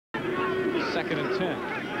2nd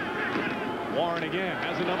and 10. Warren again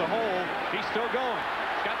has another hole. He's still going.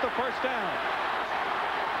 Got the first down.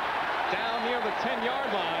 Down near the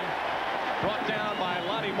 10-yard line. Brought down by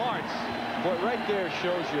Lonnie Martz. But right there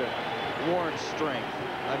shows you Warren's strength.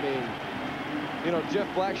 I mean, you know, Jeff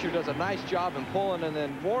Blackshear does a nice job in pulling, and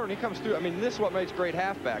then Warren, he comes through. I mean, this is what makes great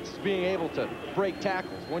halfbacks, is being able to break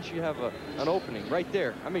tackles once you have an opening right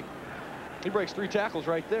there. I mean, he breaks 3 tackles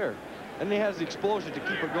right there, and he has the explosion to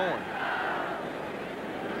keep it going.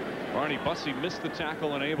 Barney Bussey missed the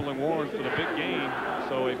tackle, enabling Warren for the big gain.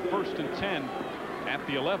 So a 1st and 10 at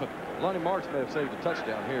the 11. Lonnie Martz may have saved a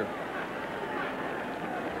touchdown here.